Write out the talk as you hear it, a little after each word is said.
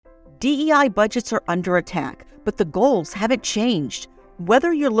DEI budgets are under attack, but the goals haven't changed.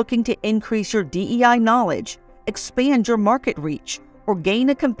 Whether you're looking to increase your DEI knowledge, expand your market reach, or gain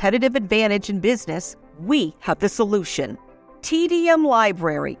a competitive advantage in business, we have the solution. TDM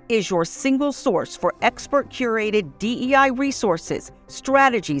Library is your single source for expert-curated DEI resources,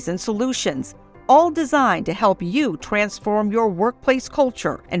 strategies, and solutions, all designed to help you transform your workplace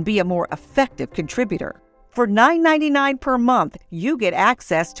culture and be a more effective contributor. For $9.99 per month, you get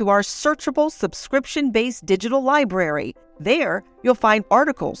access to our searchable subscription-based digital library. There, you'll find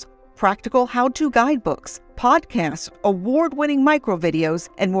articles, practical how-to guidebooks, podcasts, award-winning microvideos,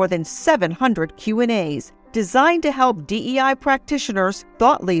 and more than 700 Q&As, designed to help DEI practitioners,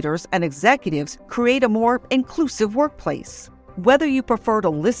 thought leaders, and executives create a more inclusive workplace. Whether you prefer to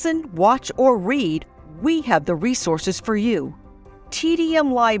listen, watch, or read, we have the resources for you.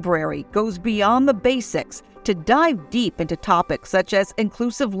 TDM Library goes beyond the basics to dive deep into topics such as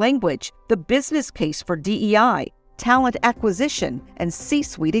inclusive language, the business case for DEI, talent acquisition, and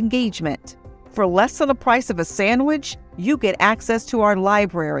C-suite engagement. For less than the price of a sandwich, you get access to our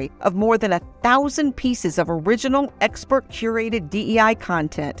library of more than 1,000 pieces of original, expert-curated DEI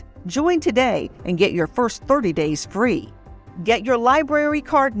content. Join today and get your first 30 days free. Get your library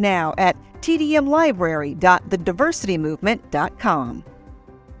card now at tdmlibrary.thediversitymovement.com.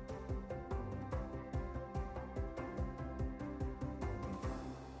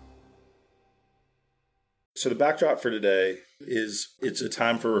 So the backdrop for today is it's a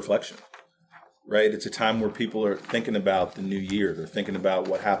time for reflection, right? It's a time where people are thinking about the new year. They're thinking about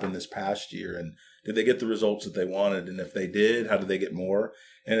what happened this past year and did they get the results that they wanted? And if they did, how did they get more?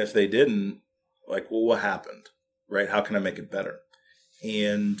 And if they didn't, well, what happened, right? How can I make it better?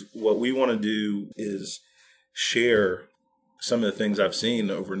 And what we want to do is share some of the things I've seen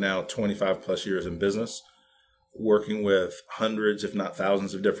over now 25 plus years in business, working with hundreds, if not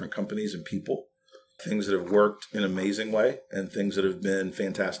thousands of different companies and people. Things that have worked in an amazing way and things that have been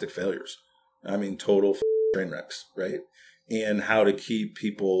fantastic failures. I mean, total train wrecks, right? And how to keep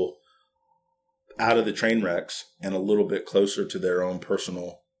people out of the train wrecks and a little bit closer to their own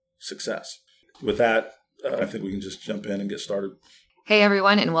personal success. With that, I think we can just jump in and get started. Hey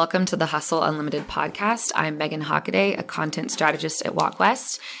everyone, and welcome to the Hustle Unlimited podcast. I'm Megan Hockaday, a content strategist at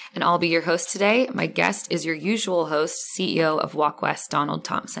WalkWest, and I'll be your host today. My guest is your usual host, CEO of WalkWest, Donald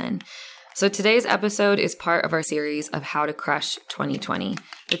Thompson. So today's episode is part of our series of How to Crush 2020.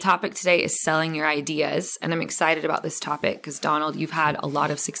 The topic today is selling your ideas, and I'm excited about this topic because, Donald, you've had a lot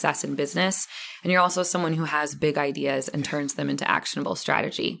of success in business, and you're also someone who has big ideas and turns them into actionable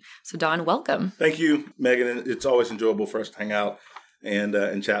strategy. So, Don, welcome. Thank you, Megan. It's always enjoyable for us to hang out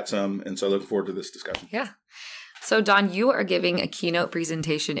and chat some, and so I look forward to this discussion. Yeah. So, Don, you are giving a keynote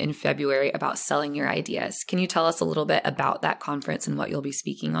presentation in February about selling your ideas. Can you tell us a little bit about that conference and what you'll be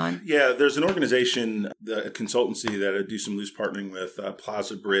speaking on? Yeah, there's an organization, a consultancy that I do some loose partnering with,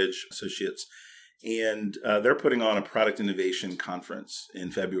 Plaza Bridge Associates, and they're putting on a product innovation conference in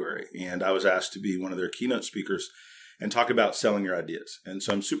February. And I was asked to be one of their keynote speakers and talk about selling your ideas. And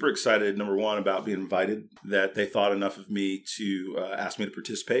so I'm super excited, number one, about being invited, that they thought enough of me to ask me to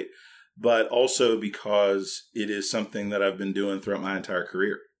participate, but also because it is something that I've been doing throughout my entire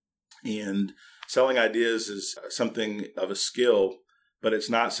career. And selling ideas is something of a skill, but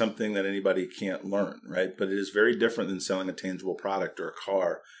it's not something that anybody can't learn, right? But it is very different than selling a tangible product or a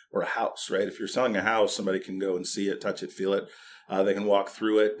car or a house, right? If you're selling a house, somebody can go and see it, touch it, feel it. They can walk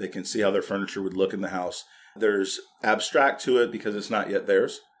through it. They can see how their furniture would look in the house. There's abstract to it because it's not yet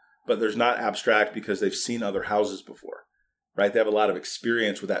theirs, but there's not abstract because they've seen other houses before. Right? They have a lot of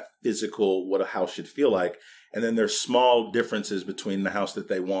experience with that physical, what a house should feel like. And then there's small differences between the house that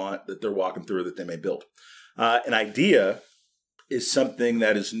they want, that they're walking through, that they may build. An idea is something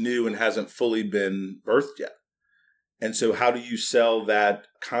that is new and hasn't fully been birthed yet. And so how do you sell that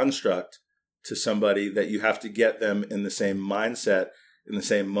construct to somebody that you have to get them in the same mindset, in the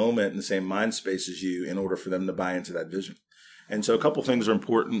same moment, in the same mind space as you in order for them to buy into that vision? And so a couple things are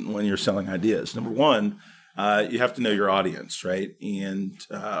important when you're selling ideas. Number one, you have to know your audience, right? And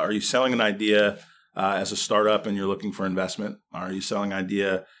are you selling an idea as a startup and you're looking for investment? Are you selling an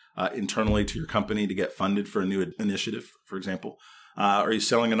idea internally to your company to get funded for a new initiative, for example? Are you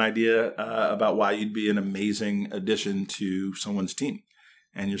selling an idea about why you'd be an amazing addition to someone's team?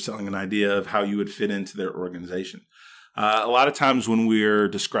 And you're selling an idea of how you would fit into their organization. A lot of times when we're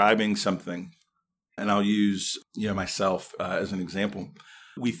describing something, and I'll use myself as an example,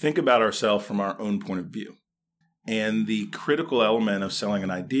 we think about ourselves from our own point of view. And the critical element of selling an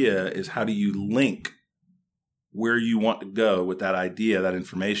idea is how do you link where you want to go with that idea, that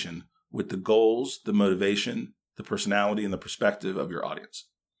information, with the goals, the motivation, the personality, and the perspective of your audience.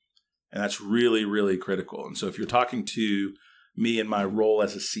 And that's really, really critical. And so if you're talking to me in my role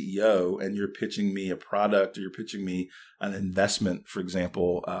as a CEO and you're pitching me a product or you're pitching me an investment, for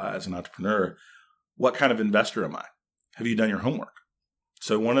example, as an entrepreneur, what kind of investor am I? Have you done your homework?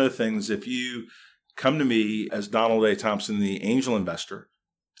 So one of the things, if you come to me as Donald A. Thompson, the angel investor,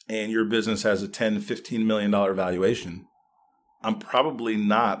 and your business has a $10, $15 million valuation, I'm probably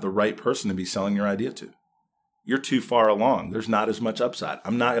not the right person to be selling your idea to. You're too far along. There's not as much upside.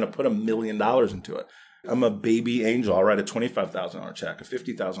 I'm not going to put $1 million into it. I'm a baby angel. I'll write a $25,000 check, a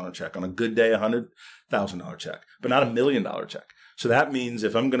 $50,000 check, on a good day, a $100,000 check, but not $1 million check. So that means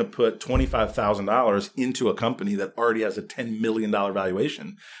if I'm going to put $25,000 into a company that already has a $10 million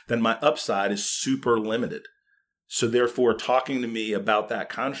valuation, then my upside is super limited. So therefore, talking to me about that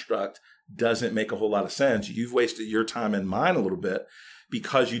construct doesn't make a whole lot of sense. You've wasted your time and mine a little bit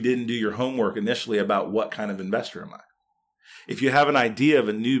because you didn't do your homework initially about what kind of investor am I. If you have an idea of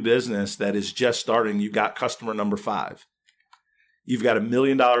a new business that is just starting, you've got customer number 5. You've got $1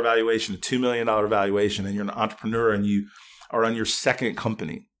 million valuation, a $2 million valuation, and you're an entrepreneur and you are on your second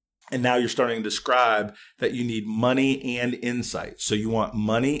company. And now you're starting to describe that you need money and insight. So you want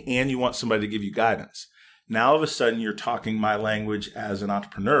money and you want somebody to give you guidance. Now, all of a sudden, you're talking my language as an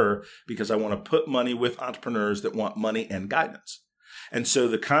entrepreneur because I want to put money with entrepreneurs that want money and guidance. And so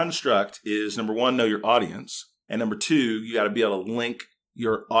the construct is, number 1, know your audience. And number 2, you got to be able to link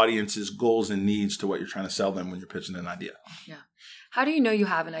your audience's goals and needs to what you're trying to sell them when you're pitching an idea. Yeah. How do you know you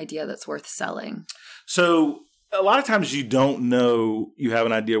have an idea that's worth selling? So a lot of times you don't know you have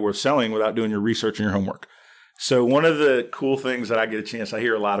an idea worth selling without doing your research and your homework. So one of the cool things that I get a chance, I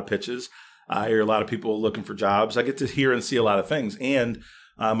hear a lot of pitches. I hear a lot of people looking for jobs. I get to hear and see a lot of things. And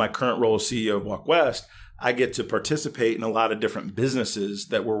my current role as CEO of Walk West, I get to participate in a lot of different businesses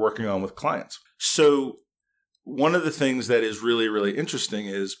that we're working on with clients. So one of the things that is really, really interesting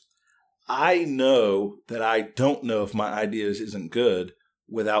is I know that I don't know if my ideas isn't good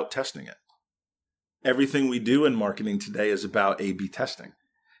without testing it. Everything we do in marketing today is about A/B testing.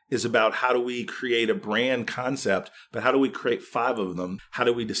 Is about how do we create a brand concept, but how do we create 5 of them? How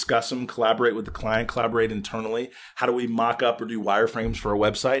do we discuss them, collaborate with the client, collaborate internally? How do we mock up or do wireframes for a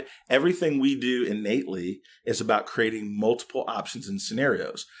website? Everything we do innately is about creating multiple options and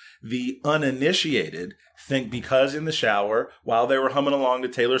scenarios. The uninitiated think because in the shower, while they were humming along to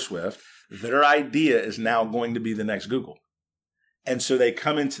Taylor Swift, their idea is now going to be the next Google. And so they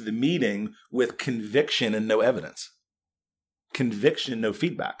come into the meeting with conviction and no evidence. Conviction, no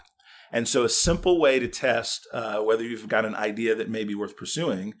feedback. And so a simple way to test whether you've got an idea that may be worth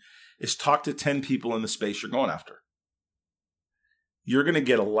pursuing is talk to 10 people in the space you're going after. You're going to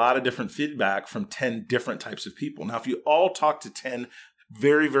get a lot of different feedback from 10 different types of people. Now, if you all talk to 10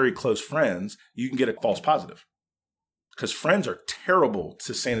 very, very close friends, you can get a false positive because friends are terrible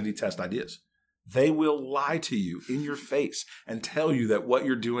to sanity test ideas. They will lie to you in your face and tell you that what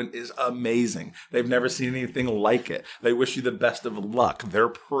you're doing is amazing. They've never seen anything like it. They wish you the best of luck. They're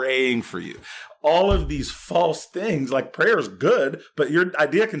praying for you. All of these false things, like prayer is good, but your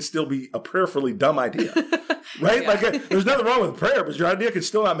idea can still be a prayerfully dumb idea, right? Yeah. Like there's nothing wrong with prayer, but your idea can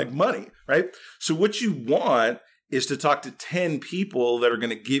still not make money, right? So what you want is to talk to 10 people that are going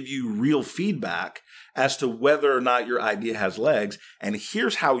to give you real feedback as to whether or not your idea has legs. And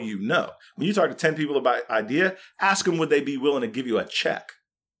here's how you know. When you talk to 10 people about idea, ask them would they be willing to give you a check.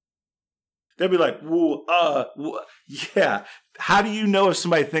 They'll be like, yeah. How do you know if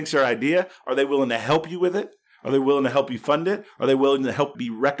somebody thinks their idea? Are they willing to help you with it? Are they willing to help you fund it? Are they willing to help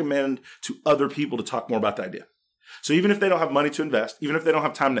you recommend to other people to talk more about the idea? So even if they don't have money to invest, even if they don't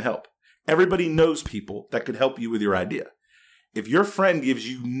have time to help, everybody knows people that could help you with your idea. If your friend gives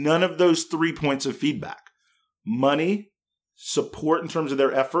you none of those 3 points of feedback, money, support in terms of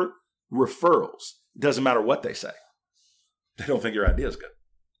their effort, referrals, it doesn't matter what they say. They don't think your idea is good.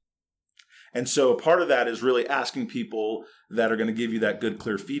 And so a part of that is really asking people that are going to give you that good,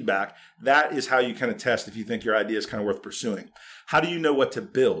 clear feedback. That is how you kind of test if you think your idea is kind of worth pursuing. How do you know what to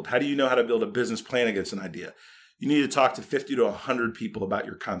build? How do you know how to build a business plan against an idea? You need to talk to 50 to 100 people about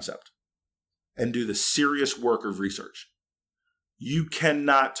your concept and do the serious work of research. You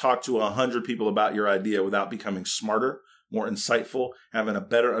cannot talk to 100 people about your idea without becoming smarter, more insightful, having a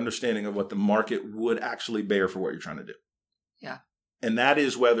better understanding of what the market would actually bear for what you're trying to do. Yeah. And that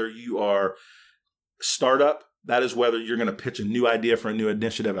is whether you are startup, that is whether you're going to pitch a new idea for a new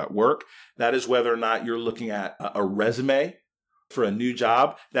initiative at work, that is whether or not you're looking at a resume for a new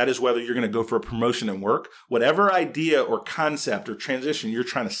job, that is whether you're going to go for a promotion at work. Whatever idea or concept or transition you're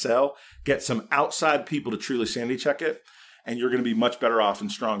trying to sell, get some outside people to truly sanity check it. And you're going to be much better off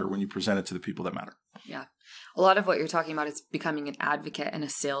and stronger when you present it to the people that matter. Yeah. A lot of what you're talking about is becoming an advocate and a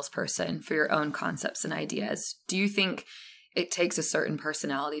salesperson for your own concepts and ideas. Do you think it takes a certain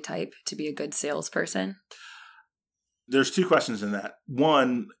personality type to be a good salesperson? There's two questions in that.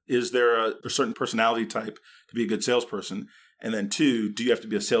 One, is there a certain personality type to be a good salesperson? And then two, do you have to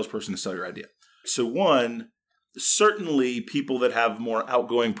be a salesperson to sell your idea? So one, certainly people that have more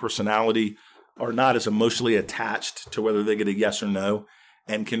outgoing personality are not as emotionally attached to whether they get a yes or no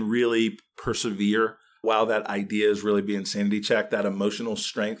and can really persevere while that idea is really being sanity checked. That emotional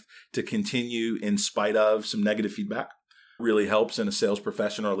strength to continue in spite of some negative feedback really helps in a sales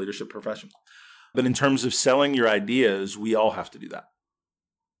profession or a leadership profession. But in terms of selling your ideas, we all have to do that.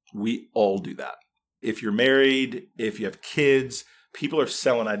 We all do that. If you're married, if you have kids, people are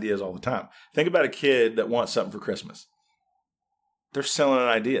selling ideas all the time. Think about a kid that wants something for Christmas. They're selling an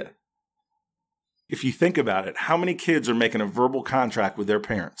idea. If you think about it, how many kids are making a verbal contract with their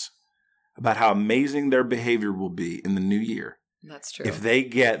parents about how amazing their behavior will be in the new year? That's true. If they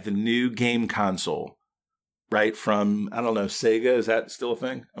get the new game console, right, from, I don't know, Sega, is that still a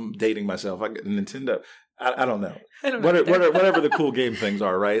thing? I'm dating myself. I get Nintendo. I don't know. I don't know. Whatever the cool game things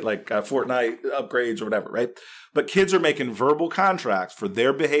are, right? Like Fortnite upgrades or whatever, right? But kids are making verbal contracts for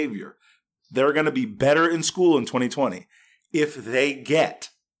their behavior. They're going to be better in school in 2020 if they get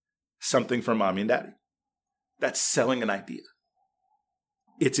something from mommy and daddy. That's selling an idea.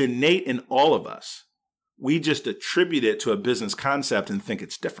 It's innate in all of us. We just attribute it to a business concept and think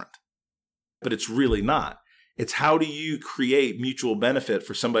it's different. But it's really not. It's how do you create mutual benefit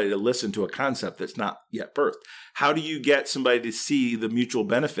for somebody to listen to a concept that's not yet birthed? How do you get somebody to see the mutual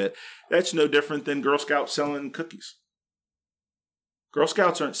benefit? That's no different than Girl Scouts selling cookies. Girl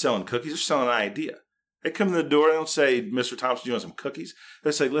Scouts aren't selling cookies, they're selling an idea. They come in the door, they don't say, Mr. Thompson, do you want some cookies?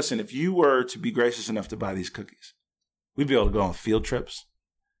 They say, listen, if you were to be gracious enough to buy these cookies, we'd be able to go on field trips.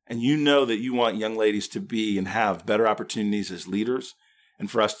 And you know that you want young ladies to be and have better opportunities as leaders and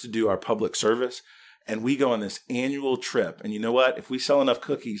for us to do our public service. And we go on this annual trip. And you know what? If we sell enough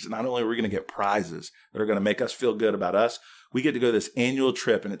cookies, not only are we going to get prizes that are going to make us feel good about us, we get to go this annual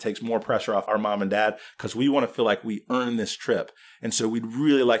trip, and it takes more pressure off our mom and dad because we want to feel like we earned this trip. And so we'd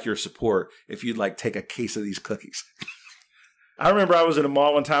really like your support if you'd like take a case of these cookies. I remember I was in a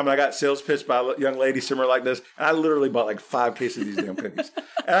mall one time and I got sales pitched by a young lady similar like this. And I literally bought like 5 cases of these damn cookies.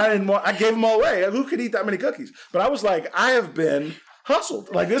 And I gave them all away. Who could eat that many cookies? But I was like, I have been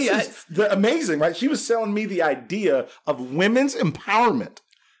hustled. Like this is amazing, right? She was selling me the idea of women's empowerment.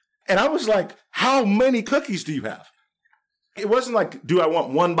 And I was like, how many cookies do you have? It wasn't like, do I want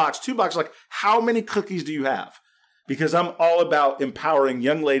 1 box, 2 boxes? Like, how many cookies do you have? Because I'm all about empowering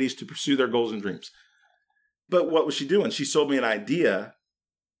young ladies to pursue their goals and dreams. But what was she doing? She sold me an idea,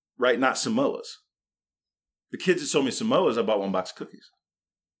 right? Not Samoas. The kids that sold me Samoas, I bought 1 box of cookies.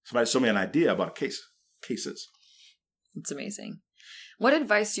 Somebody sold me an idea, I bought cases. It's amazing. What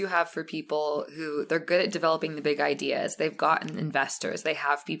advice do you have for people who they're good at developing the big ideas? They've gotten investors. They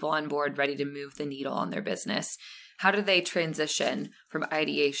have people on board ready to move the needle on their business. How do they transition from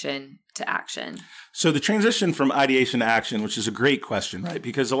ideation to action? So the transition from ideation to action, which is a great question, right?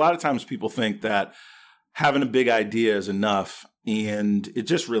 Because a lot of times people think that having a big idea is enough, and it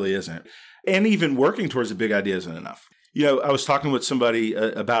just really isn't. And even working towards a big idea isn't enough. You know, I was talking with somebody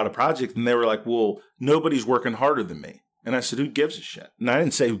about a project, and they were like, well, nobody's working harder than me. And I said, who gives a shit? And I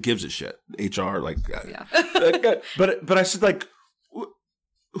didn't say who gives a shit. HR, like, yeah. But I said, like,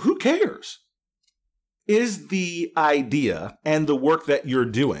 who cares? Is the idea and the work that you're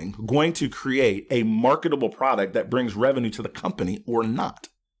doing going to create a marketable product that brings revenue to the company or not?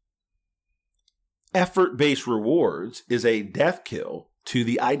 Effort-based rewards is a death kill to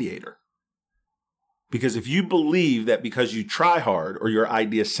the ideator. Because if you believe that because you try hard or your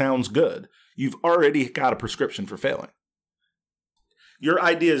idea sounds good, you've already got a prescription for failing. Your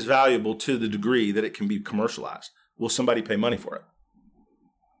idea is valuable to the degree that it can be commercialized. Will somebody pay money for it?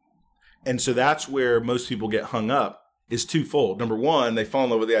 And so that's where most people get hung up, is twofold. Number one, they fall in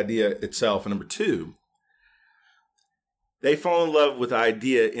love with the idea itself. And number two, they fall in love with the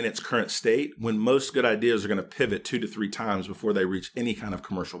idea in its current state when most good ideas are going to pivot 2 to 3 times before they reach any kind of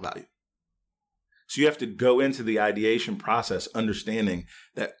commercial value. So you have to go into the ideation process understanding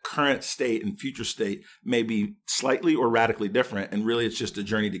that current state and future state may be slightly or radically different, and really it's just a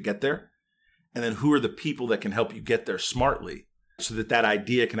journey to get there. And then who are the people that can help you get there smartly so that that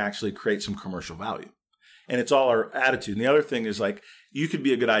idea can actually create some commercial value? And it's all our attitude. And the other thing is, like, you could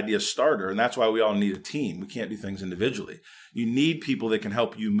be a good idea starter, and that's why we all need a team. We can't do things individually. You need people that can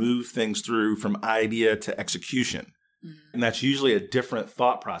help you move things through from idea to execution. And that's usually a different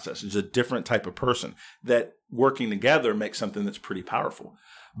thought process. It's a different type of person that working together makes something that's pretty powerful.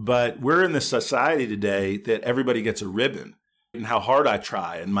 But we're in this society today that everybody gets a ribbon and how hard I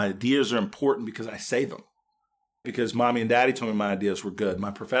try. And my ideas are important because I say them. Because mommy and daddy told me my ideas were good. My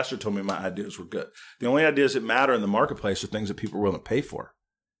professor told me my ideas were good. The only ideas that matter in the marketplace are things that people are willing to pay for.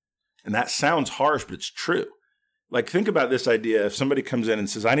 And that sounds harsh, but it's true. Like, think about this idea. If somebody comes in and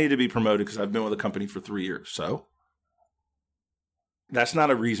says, I need to be promoted because I've been with a company for 3 years. So that's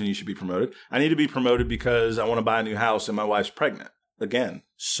not a reason you should be promoted. I need to be promoted because I want to buy a new house and my wife's pregnant. Again,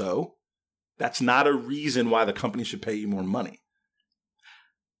 so that's not a reason why the company should pay you more money.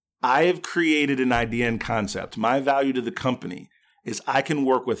 I have created an idea and concept. My value to the company is I can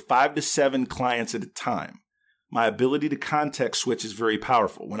work with 5 to 7 clients at a time. My ability to context switch is very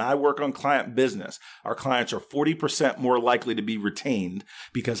powerful. When I work on client business, our clients are 40% more likely to be retained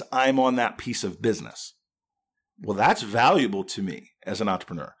because I'm on that piece of business. Well, that's valuable to me as an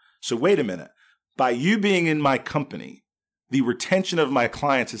entrepreneur. So wait a minute. By you being in my company, the retention of my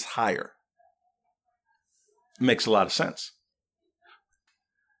clients is higher. It makes a lot of sense.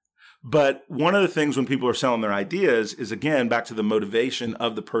 But one of the things when people are selling their ideas is, again, back to the motivation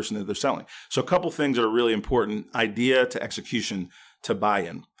of the person that they're selling. So a couple things that are really important, idea to execution to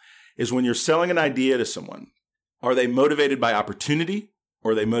buy-in, is when you're selling an idea to someone, are they motivated by opportunity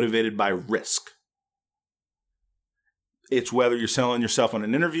or are they motivated by risk? It's whether you're selling yourself on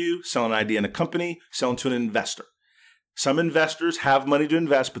an interview, selling an idea in a company, selling to an investor. Some investors have money to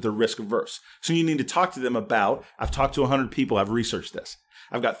invest, but they're risk averse. So you need to talk to them about, I've talked to 100 people, I've researched this.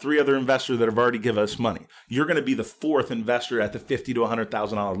 I've got 3 other investors that have already given us money. You're going to be the 4th investor at the $50,000 to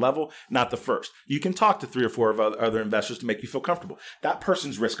 $100,000 level, not the first. You can talk to 3 or 4 of other investors to make you feel comfortable. That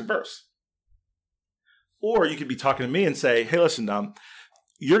person's risk averse. Or you could be talking to me and say, hey, listen, Dom,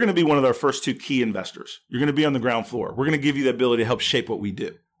 you're going to be one of our first 2 key investors. You're going to be on the ground floor. We're going to give you the ability to help shape what we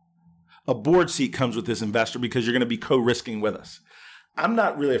do. A board seat comes with this investor because you're going to be co-risking with us. I'm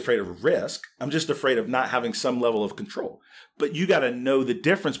not really afraid of risk. I'm just afraid of not having some level of control. But you got to know the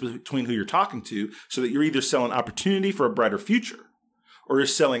difference between who you're talking to so that you're either selling opportunity for a brighter future or you're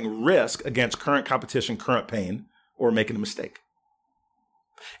selling risk against current competition, current pain, or making a mistake.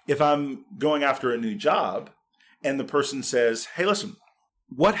 If I'm going after a new job and the person says, hey, listen,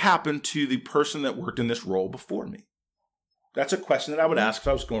 what happened to the person that worked in this role before me? That's a question that I would ask if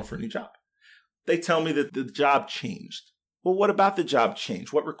I was going for a new job. They tell me that the job changed. Well, what about the job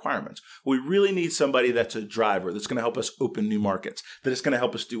change? What requirements? We really need somebody that's a driver, that's going to help us open new markets, that is going to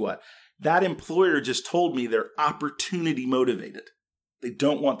help us do what? That employer just told me they're opportunity motivated. They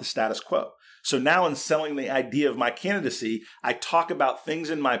don't want the status quo. So now in selling the idea of my candidacy, I talk about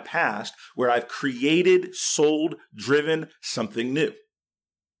things in my past where I've created, sold, driven something new.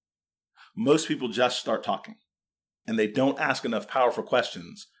 Most people just start talking and they don't ask enough powerful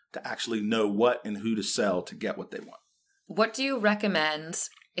questions to actually know what and who to sell to get what they want. What do you recommend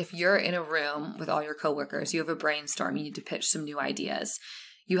if you're in a room with all your coworkers, you have a brainstorm, you need to pitch some new ideas,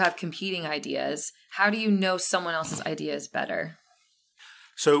 you have competing ideas. How do you know someone else's idea is better?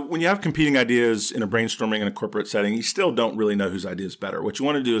 So when you have competing ideas in a brainstorming in a corporate setting, you still don't really know whose idea is better. What you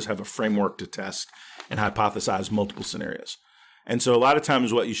want to do is have a framework to test and hypothesize multiple scenarios. And so a lot of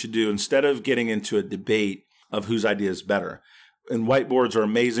times what you should do, instead of getting into a debate of whose idea is better, and whiteboards are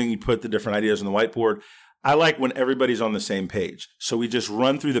amazing, you put the different ideas on the whiteboard. I like when everybody's on the same page. So we just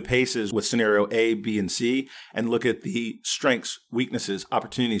run through the paces with scenario A, B, and C and look at the strengths, weaknesses,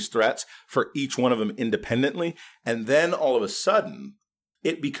 opportunities, threats for each one of them independently. And then all of a sudden,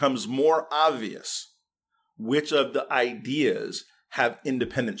 it becomes more obvious which of the ideas have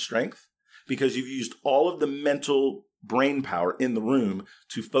independent strength because you've used all of the mental brain power in the room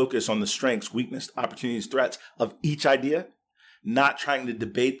to focus on the strengths, weaknesses, opportunities, threats of each idea, not trying to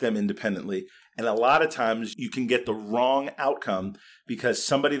debate them independently. And a lot of times you can get the wrong outcome because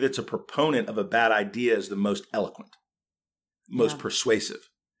somebody that's a proponent of a bad idea is the most eloquent, most persuasive.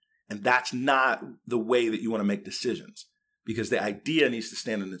 And that's not the way that you want to make decisions because the idea needs to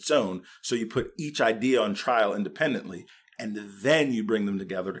stand on its own. So you put each idea on trial independently and then you bring them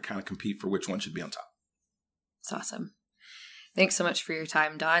together to kind of compete for which one should be on top. That's awesome. Thanks so much for your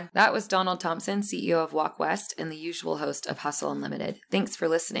time, Don. That was Donald Thompson, CEO of Walk West and the usual host of Hustle Unlimited. Thanks for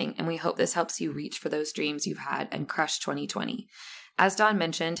listening, and we hope this helps you reach for those dreams you've had and crush 2020. As Don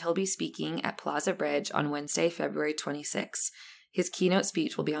mentioned, he'll be speaking at Plaza Bridge on Wednesday, February 26. His keynote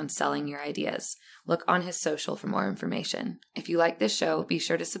speech will be on selling your ideas. Look on his social for more information. If you like this show, be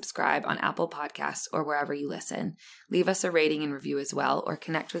sure to subscribe on Apple Podcasts or wherever you listen. Leave us a rating and review as well, or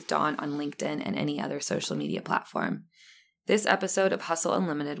connect with Don on LinkedIn and any other social media platform. This episode of Hustle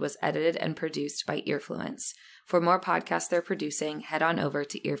Unlimited was edited and produced by Earfluence. For more podcasts they're producing, head on over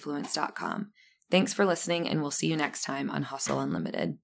to earfluence.com. Thanks for listening, and we'll see you next time on Hustle Unlimited.